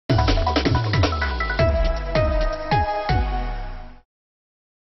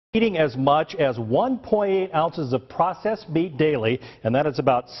Eating as much as 1.8 ounces of processed meat daily, and that is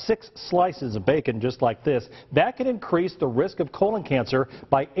about 6 slices of bacon just like this. That can increase the risk of colon cancer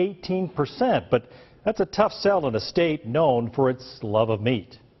by 18%, but that's a tough sell in a state known for its love of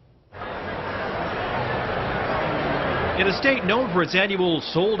meat. In a state known for its annual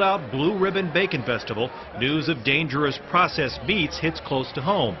sold-out Blue Ribbon Bacon Festival, news of dangerous processed meats hits close to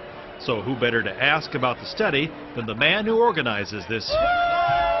home. So who better to ask about the study than the man who organizes this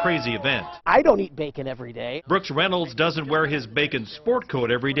crazy event? I don't eat bacon every day. Brooks Reynolds doesn't wear his bacon sport coat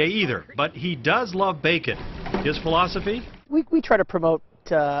every day either, but he does love bacon. His philosophy? We try to promote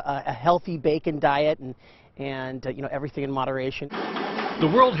a healthy bacon diet and you know, everything in moderation.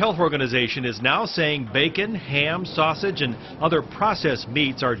 The World Health Organization is now saying bacon, ham, sausage, and other processed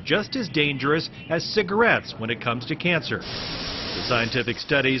meats are just as dangerous as cigarettes when it comes to cancer. The scientific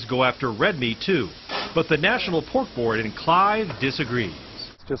studies go after red meat too, but the National Pork Board in Clive disagrees.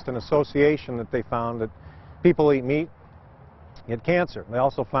 It's just an association that they found that people eat meat get cancer. They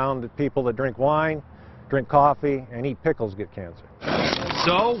also found that people that drink wine, drink coffee, and eat pickles get cancer.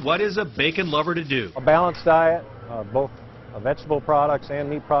 So what is a bacon lover to do? A balanced diet, both vegetable products and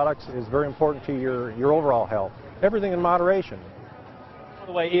meat products, is very important to your overall health. Everything in moderation. By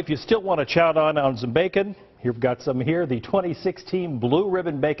the way, if you still want to chow down on some bacon, you've got some here. The 2016 Blue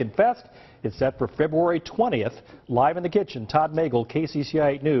Ribbon Bacon Fest is set for February 20th. Live in the kitchen, Todd Magel,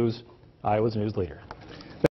 KCCI 8 News, Iowa's news leader.